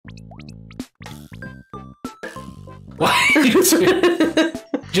Why? Do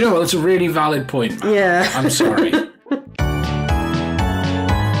you know what? That's a really valid point, man. Yeah. I'm sorry.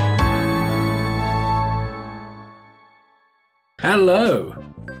 Hello.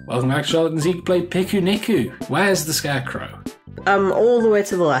 Welcome back to Charlotte and Zeke play Pikuniku. Where's the scarecrow? All the way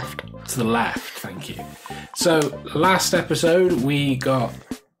to the left. To the left, thank you. So, last episode we got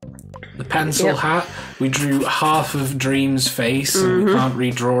the pencil hat. We drew half of Dream's face and we can't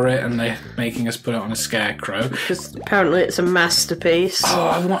redraw it and they're making us put it on a scarecrow. Because apparently it's a masterpiece.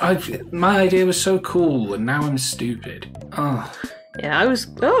 Oh, my idea was so cool and now I'm stupid. Oh. Yeah,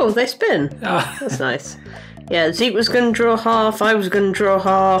 they spin. That's nice. Yeah, Zeke was going to draw half, I was going to draw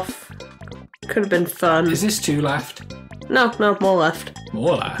half. Could have been fun. Is this two left? No, more left.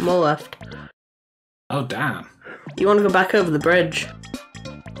 More left? More left. Oh, damn. You want to go back over the bridge?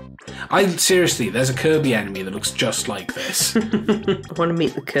 Seriously, there's a Kirby enemy that looks just like this. I want to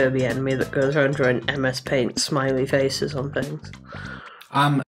meet the Kirby enemy that goes around drawing MS Paint smiley faces on things.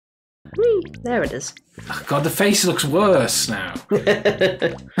 Whee! There it is. Oh God, the face looks worse now.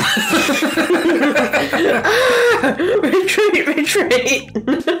 Retreat!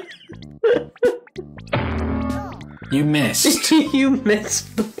 You missed. You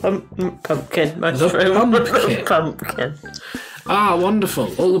missed the pumpkin mushroom. The pumpkin? Pumpkin. Ah,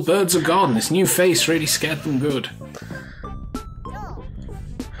 wonderful. All the birds are gone. This new face really scared them good.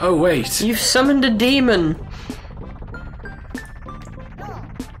 Oh, wait. You've summoned a demon.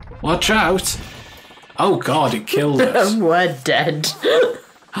 Watch out. Oh, God, it killed us. We're dead.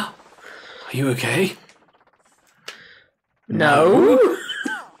 Are you okay? No.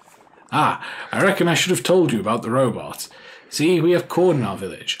 I reckon I should have told you about the robot. See, we have corn in our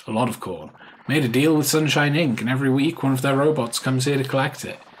village. A lot of corn. Made a deal with Sunshine Inc. and every week one of their robots comes here to collect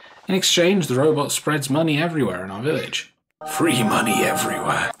it. In exchange, the robot spreads money everywhere in our village. Free money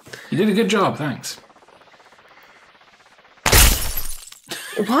everywhere. You did a good job, thanks.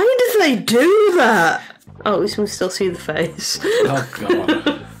 Why did they do that? Oh, at least we can still see the face. Oh,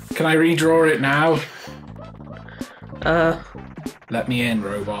 God. Can I redraw it now? Let me in,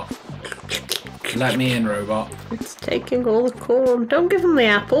 robot. Let me in, robot. It's taking all the corn. Don't give him the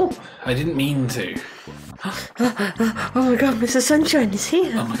apple. I didn't mean to. Oh my God, Mr. Sunshine is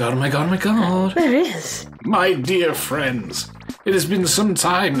here. Oh my God, oh my God, oh my God. There he is. My dear friends, it has been some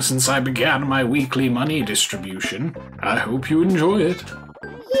time since I began my weekly money distribution. I hope you enjoy it.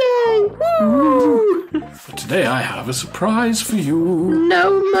 Yay! Woo! But today I have a surprise for you.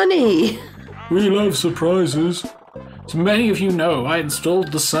 No money. We love surprises. As many of you know, I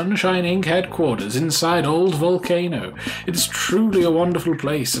installed the Sunshine Inc. headquarters inside Old Volcano. It's truly a wonderful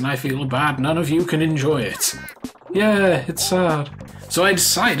place, and I feel bad none of you can enjoy it. Yeah, it's sad. So I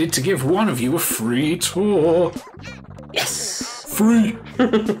decided to give one of you a free tour. Yes! Free!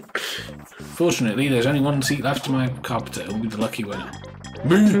 Fortunately, there's only one seat left to my copter. Who'll be the lucky winner?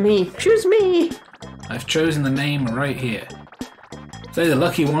 Me. Choose me! I've chosen the name right here. So the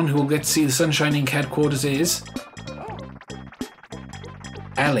lucky one who will get to see the Sunshine Inc. headquarters is...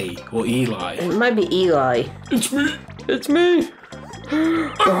 Ellie or Eli. It might be Eli. It's me! It's me!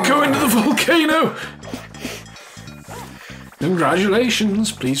 I'm going to the volcano!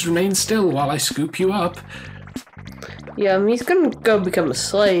 Congratulations. Please remain still while I scoop you up. Yeah, he's gonna go become a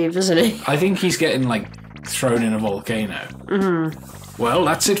slave, isn't he? I think he's getting, thrown in a volcano. Well,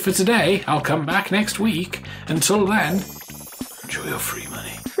 that's it for today. I'll come back next week. Until then, enjoy your free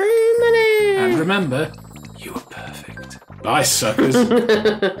money. Free money! And remember, you are perfect. Bye, suckers.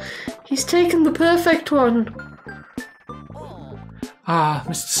 He's taken the perfect one. Ah,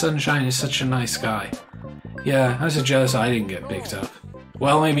 Mr. Sunshine is such a nice guy. Yeah, I'm so jealous I didn't get picked up.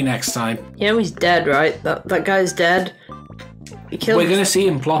 Well, maybe next time. You know he's dead, right? That guy's dead. He killed... We're going to see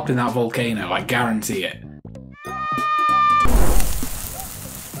him plop in that volcano, I guarantee it.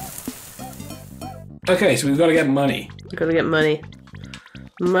 Okay, so we've got to get money. We've got to get money.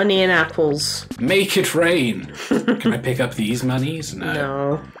 Money and apples. Make it rain. Can I pick up these monies?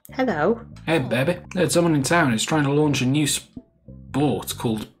 No. Hello. Hey, baby. There's someone in town who's trying to launch a new sport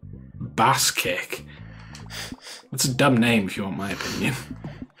called Bass Kick. That's a dumb name, if you want my opinion.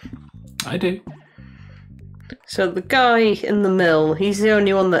 I do. So the guy in the mill, he's the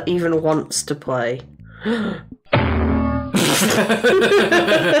only one that even wants to play.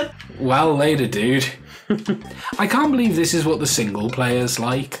 Well, later, dude. I can't believe this is what the single player's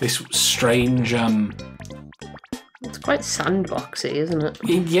like. This strange, It's quite sandboxy, isn't it?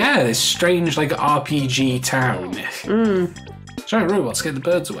 Yeah, this strange, RPG town. Giant robots get the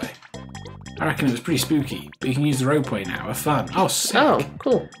birds away. I reckon it was pretty spooky, but you can use the ropeway now. Have fun. Oh, sick. Oh,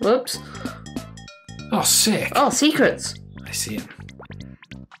 cool. Whoops. Oh, sick. Oh, secrets. I see him.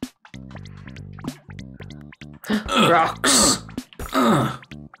 Rocks.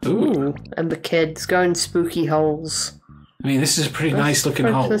 Ooh. And the kids go in spooky holes. I mean, this is a pretty nice looking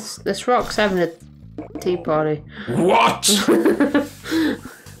hole. This rock's having a tea party. What?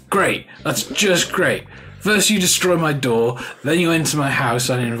 Great. That's just great. First you destroy my door, then you enter my house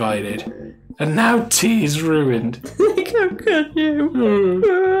uninvited. And now tea is ruined. How could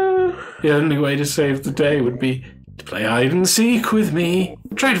you? The only way to save the day would be to play hide and seek with me.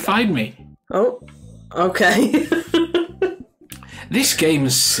 Try to find me. Oh, okay. This game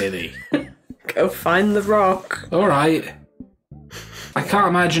is silly. Go find the rock. Alright. I can't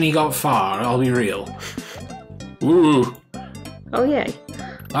imagine he got far, I'll be real. Ooh. Oh, yay.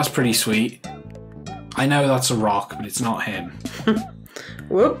 That's pretty sweet. I know that's a rock, but it's not him.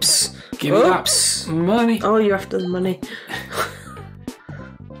 Whoops. Give me that money. Oh, you're after the money.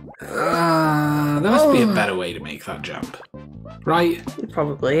 There must be a better way to make that jump. Right?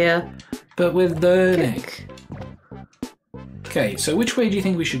 Probably, yeah. But with learning. Okay, so which way do you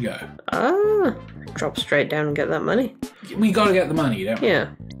think we should go? Drop straight down and get that money. We gotta get the money, don't we? Yeah.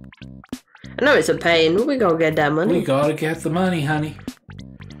 I know it's a pain, but we gotta get that money. We gotta get the money, honey.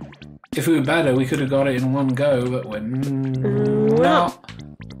 If we were better, we could have got it in one go, but we're not.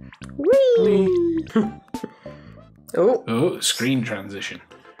 Whee! Oh, screen transition.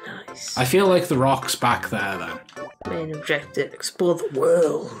 Nice. I feel like the rock's back there, then. Main objective, explore the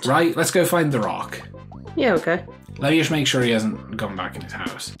world. Right, let's go find the rock. Yeah, okay. Let me just make sure he hasn't gone back in his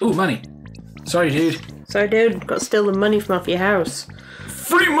house. Ooh, money. Sorry, dude. Sorry, dude. Got to steal the money from off your house.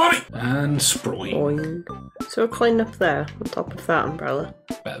 Free money! And sproing. Boing. So we're clean up there, on top of that umbrella.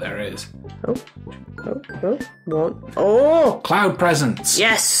 Bet there is. Oh. One. Oh! Cloud presents.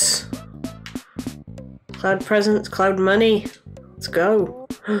 Yes! Cloud presents, cloud money. Let's go.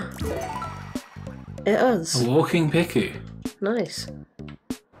 It is. A walking Piku. Nice.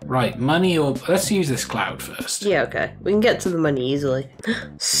 Right, money or... Let's use this cloud first. Yeah, okay. We can get to the money easily.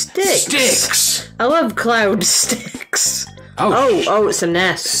 Sticks! Sticks! I love cloud sticks. Oh, it's a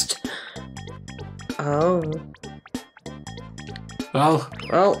nest. Oh. Well,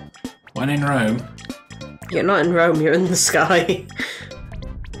 when in Rome... You're not in Rome, you're in the sky.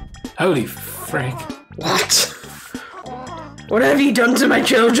 Holy frick. What? What have you done to my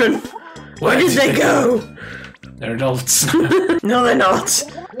children? Where did they go? They're adults. No, they're not.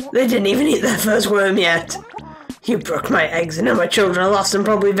 They didn't even eat their first worm yet. You broke my eggs and now my children are lost and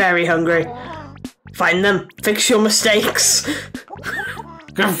probably very hungry. Find them. Fix your mistakes.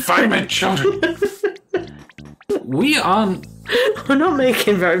 Go find my children. We aren't... We're not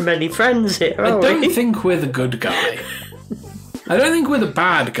making very many friends here, are we? I don't think we're the good guy. I don't think we're the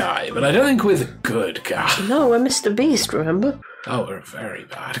bad guy, but I don't think we're the good guy. No, we're Mr. Beast, remember? Oh, we're a very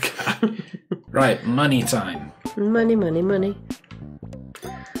bad guy. Right, money time. Money, money, money.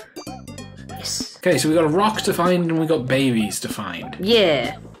 Yes. Okay, so we got a rock to find and we got babies to find.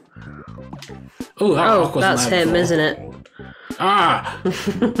 Yeah. Oh, that rock wasn't that's there him, before. isn't it? Ah!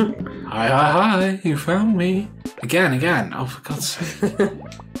 Hi, you found me. Again. Oh, for God's sake.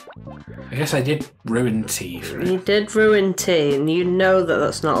 I guess I did ruin tea for it. You did ruin tea, and you know that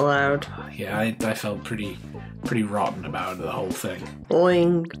that's not allowed. Yeah, I felt pretty rotten about the whole thing.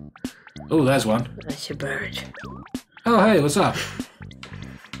 Boing. Oh, there's one. That's your bird. Oh, hey, what's up?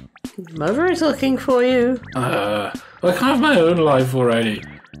 Mother is looking for you. I can't have my own life already.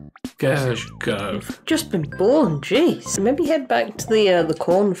 Guess I should go. You've just been born, jeez. Maybe head back to the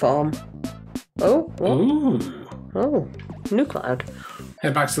corn farm. Oh, what? Ooh. Oh, new cloud.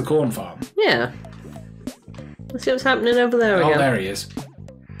 Head back to the corn farm. Yeah. Let's see what's happening over there again. Oh, there he is.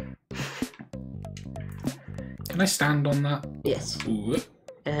 Can I stand on that? Yes. Ooh.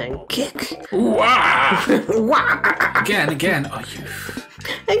 And kick. Wah! Wah! Again. Oh, you...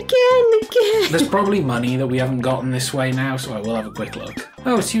 Again. There's probably money that we haven't gotten this way now, so I will have a quick look.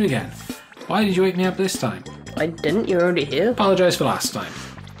 Oh, it's you again. Why did you wake me up this time? I didn't, you're already here. Apologise for last time.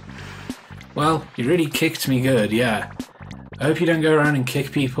 Well, you really kicked me good, yeah. I hope you don't go around and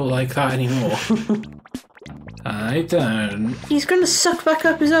kick people like that anymore. I don't. He's gonna suck back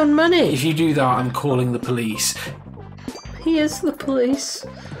up his own money. If you do that, I'm calling the police. He is the police.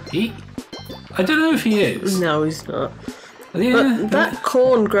 I don't know if he is. No, he's not. Yeah, but that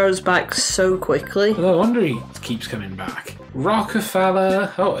corn grows back so quickly. No wonder he keeps coming back.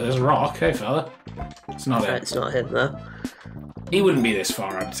 Rockefeller. Oh, there's a rock. Hey, fella. It's not him. It's not him, though. He wouldn't be this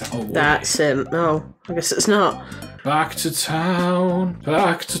far up town. Oh, that's him. No, I guess it's not. Back to town.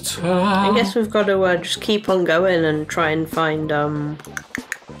 Back to town. I guess we've got to just keep on going and try and find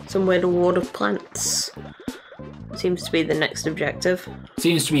somewhere to water plants. Seems to be the next objective.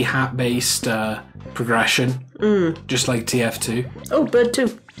 Seems to be hat-based progression. Just like TF2. Oh, bird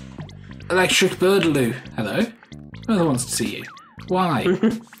 2. Electric Birdaloo. Hello. Mother wants to see you. Why?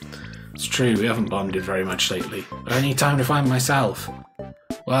 It's true, we haven't bonded very much lately, but I need time to find myself.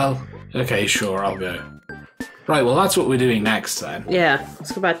 Well, okay, sure, I'll go. Right, well, that's what we're doing next, then. Yeah,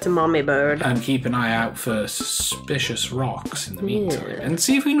 let's go back to Mommy Bird. And keep an eye out for suspicious rocks in the meantime. And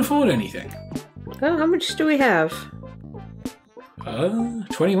see if we can afford anything. Oh, how much do we have?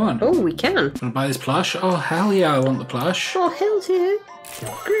 21. Oh, we can. Want to buy this plush? Oh, hell yeah, I want the plush. Oh, hell yeah.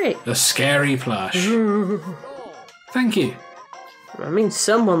 Great. The scary plush. Thank you. I mean,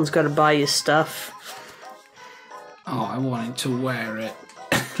 someone's got to buy you stuff. Oh, I wanted to wear it.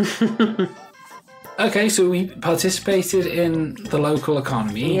 Okay, so we participated in the local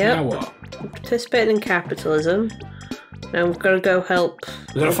economy. Yep. Now what? Participate in capitalism. Now we've got to go help.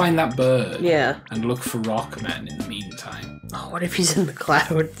 We've got to find that bird. Yeah. And look for Rockman in the meantime. Oh, what if he's in the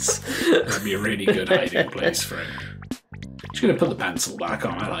clouds? That'd be a really good hiding place for him. Just gonna put the pencil back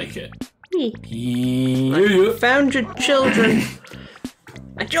on. I like it. Yeah. Found your children.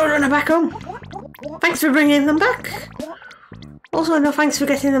 My children are back home. Thanks for bringing them back. Also, no thanks for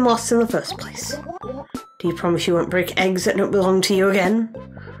getting them lost in the first place. Do you promise you won't break eggs that don't belong to you again?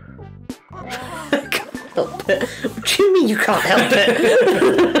 I can't help it. What do you mean you can't help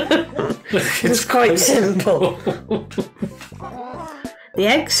it? It's quite simple. The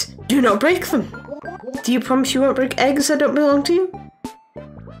eggs, do not break them. Do you promise you won't break eggs that don't belong to you?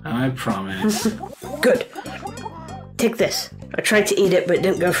 I promise. Good. Take this. I tried to eat it, but it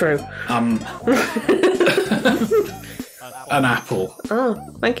didn't go through. An apple. Oh,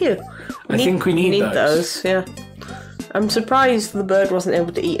 thank you. I think we need those. Yeah. I'm surprised the bird wasn't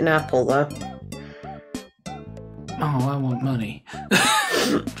able to eat an apple, though. Oh, I want money.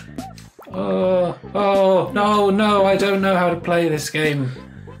 Oh, no, I don't know how to play this game.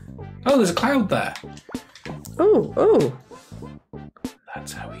 Oh, there's a cloud there. Oh.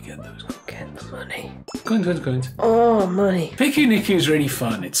 That's how we get those. Get the money. Coins. Oh, money. Pikuniku's really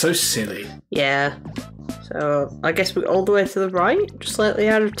fun. It's so silly. Yeah. So, I guess we're all the way to the right? Just slightly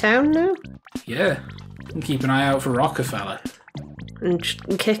out of town now? Yeah. And keep an eye out for Rockefeller. And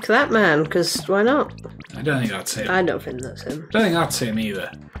kick that man, because why not? I don't think that's him. I don't think that's him. I don't think that's him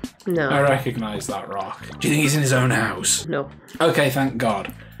either. No. I recognise that rock. Do you think he's in his own house? No. Okay, thank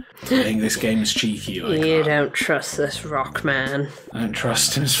God. I think this game is cheeky like You that. don't trust this rock man. I don't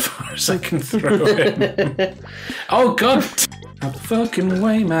trust him as far as I can throw him. Oh, God! Out the fucking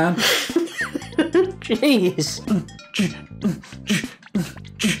way, man. Jeez.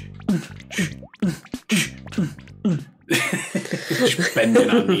 Just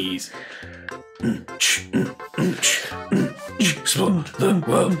bending our knees. Explore the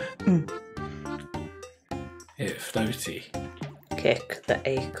world. Here, floaty. Kick the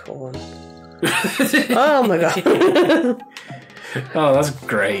acorn. Oh my god. Oh, that's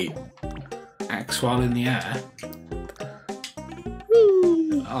great. Axe while in the air.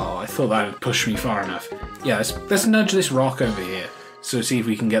 Oh, I thought that would push me far enough. Yeah, let's nudge this rock over here. So see if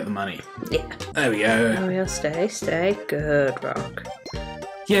we can get the money. Yeah. There we go. Oh yeah, stay. Good rock.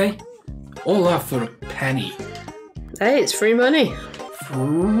 Yay. All that for a penny. Hey, it's free money.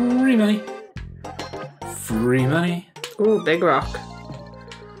 Free money. Free money. Ooh, big rock.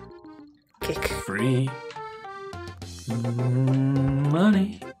 Kick. Free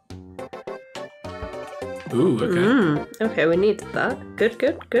money. Ooh, okay. Okay, we need that. Good.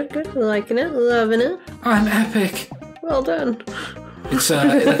 Liking it, loving it. I'm epic. Well done. It's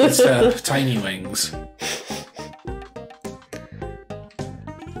tiny wings.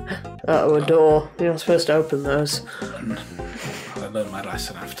 Oh, a door. You're not supposed to open those. I learned my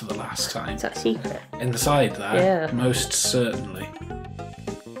lesson after the last time. Is that secret? In the side there, Yeah. most certainly.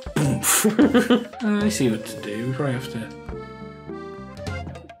 Boomf. I see what to do. We probably have to.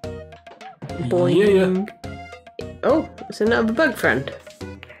 Boing. Yeah. Oh, it's another bug friend.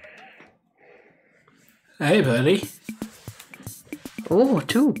 Hey, birdie. Oh,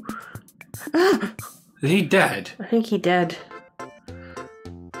 two. Is he dead? I think he dead.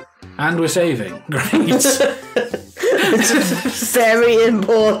 And we're saving. Great. Very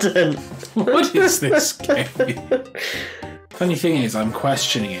important. What is this game? Funny thing is, I'm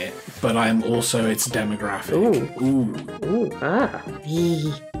questioning it, but I'm also its demographic. Ooh. Ah.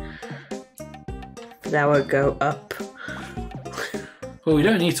 Yee. That would go up. Well, we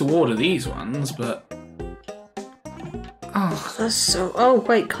don't need to water these ones, but... Oh, that's so... Oh,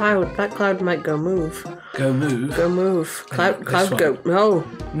 wait, cloud. That cloud might go move. Go move. Go move. Cloud one. go... No.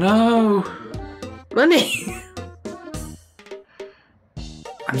 No! Money!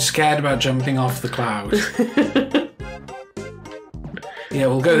 I'm scared about jumping off the cloud. Yeah,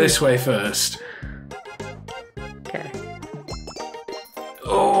 we'll go this way first. Okay.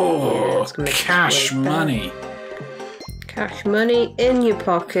 Oh, it's gonna cash make it way money. Cash money in your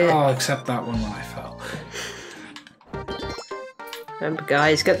pocket. Oh, except that one when I fell. Remember,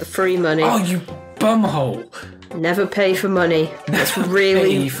 guys, get the free money. Oh, you bumhole. Never pay for money. That's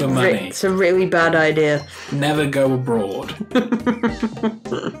really pay for money. It's a really bad idea. Never go abroad.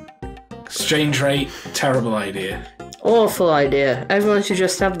 Exchange rate, terrible idea. Awful idea. Everyone should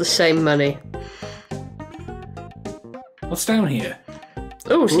just have the same money. What's down here?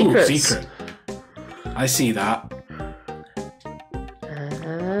 Oh, secrets. Ooh, secret. I see that.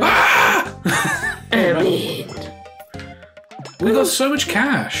 I mean, We got so much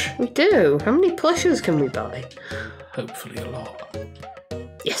cash. we do. How many plushes can we buy? Hopefully a lot.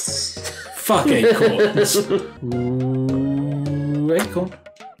 Yes. Fuck acorns. Ooh, acorn.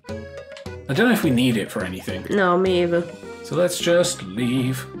 I don't know if we need it for anything. No, me either. So let's just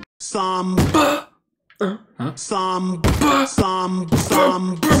leave. Some. Huh? Some.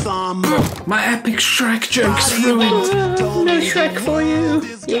 My epic Shrek joke's ruined. No Shrek for you.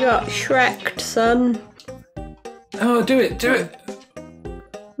 You got Shreked, son. Oh, do it.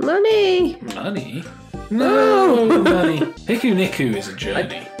 Money. Money? No, money. Pikuniku is a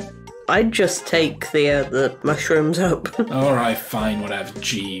journey. I'd just take the mushrooms up. Alright, fine, whatever.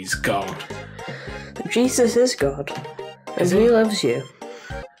 Jeez, God. Jesus is God. And Is he he? loves you.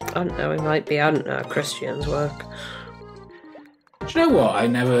 I don't know, he might be. I don't know how Christians work. Do you know what I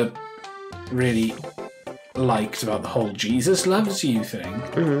never really liked about the whole Jesus loves you thing?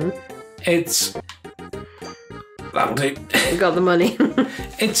 Mm-hmm. It's... That'll do. You got the money.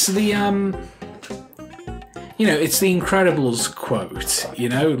 It's the, it's the Incredibles quote,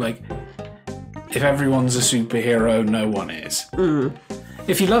 like, if everyone's a superhero, no one is. Mm.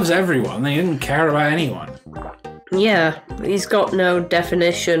 If he loves everyone, then he didn't care about anyone. Yeah, he's got no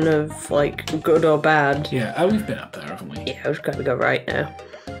definition of, like, good or bad. Yeah, oh, we've been up there, haven't we? Yeah, we've got to go right now.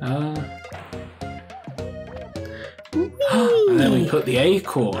 And then we put the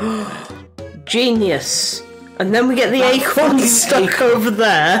acorn. Genius. And then we get the acorn stuck over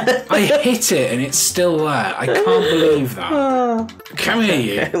there. I hit it and it's still there. I can't believe that. Oh. Come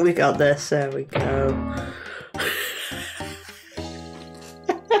here, you. We got this, there we go.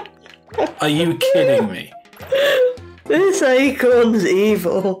 Are you kidding me? This acorn's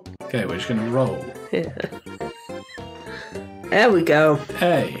evil. Okay, we're just going to roll. Yeah. There we go.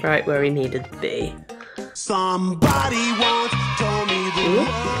 Hey. Right where he needed to be. Somebody once told me the world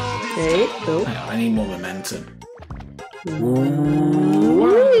Hey, oh. Hang on, I need more momentum.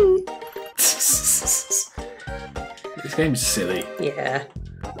 Whee! This game's silly. Yeah.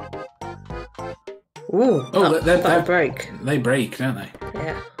 Ooh. Oh, that'll break. They break, don't they?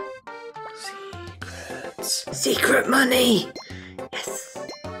 Yeah. Secrets. Secret money! Yes.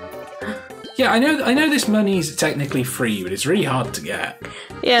 Yeah, I know this money's technically free, but it's really hard to get.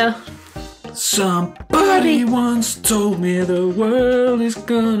 Yeah. Somebody once told me the world is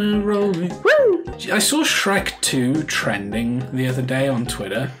gonna roll me. Woo! I saw Shrek 2 trending the other day on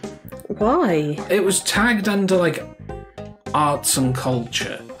Twitter. Why? It was tagged under, like, arts and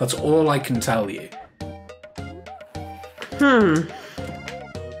culture. That's all I can tell you.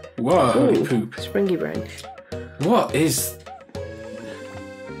 Whoa, holy poop. Springy branch. What is...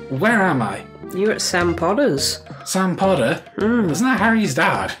 Where am I? You're at Sam Potter's. Sam Potter? Isn't that Harry's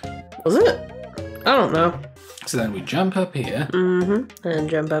dad? Was it? I don't know. So then we jump up here. And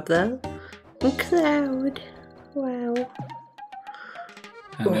jump up there. And cloud. Wow.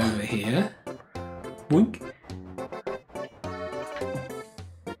 And over here. Wink.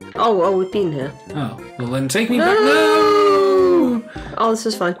 Oh, we've been here. Oh, well then take me back. No! Oh, this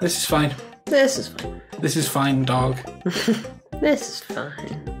is fine. This is fine. This is fine. This is fine, dog. This is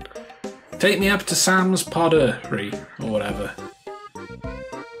fine. Take me up to Sam's Pottery, or whatever.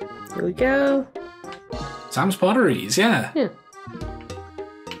 Here we go. Sam's Potteries, yeah. Yeah.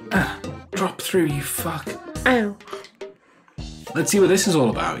 Drop through, you fuck. Ow. Let's see what this is all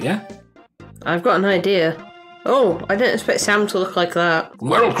about, yeah? I've got an idea. Oh, I didn't expect Sam to look like that.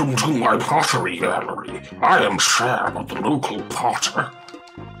 Welcome to my pottery gallery. I am Sam, the local potter.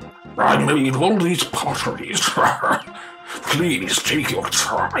 I made all these potteries. Please take your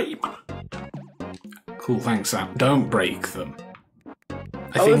time. Cool, thanks, Sam. Don't break them.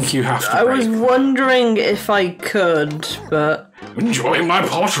 I think you have to I break was them. wondering if I could, but... Enjoy my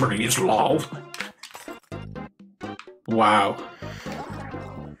potteries, lol. Wow.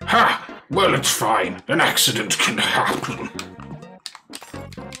 Ha! Well, it's fine. An accident can happen.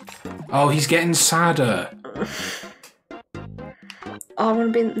 Oh, he's getting sadder. Oh, I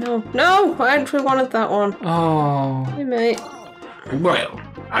want to be... No, I actually wanted that one. Oh. Hey, mate. Well,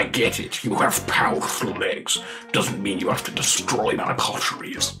 I get it. You have powerful legs. Doesn't mean you have to destroy my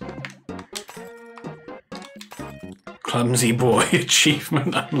potteries. Clumsy boy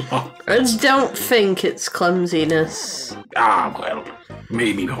achievement unlocked. I don't think it's clumsiness. Ah, well,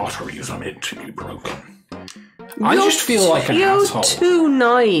 maybe potteries are meant to be broken. I just feel like an You're asshole. too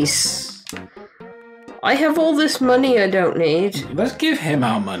nice. I have all this money I don't need. Let's give him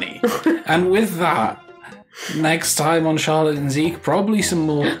our money. And with that, next time on Charlotte and Zeke, probably some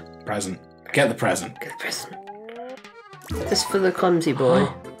more present. Get the present. Get the present. This for the clumsy boy.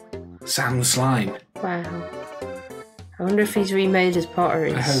 Sam the Slime. Wow. I wonder if he's remade his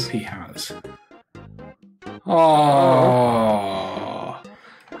potteries. I hope he has. Oh.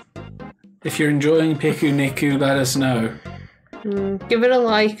 If you're enjoying Pikuniku, let us know. Give it a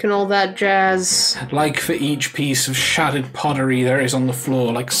like and all that jazz. Like for each piece of shattered pottery there is on the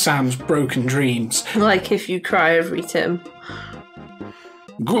floor, like Sam's broken dreams. Like if you cry every Tim.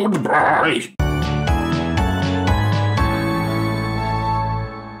 Goodbye.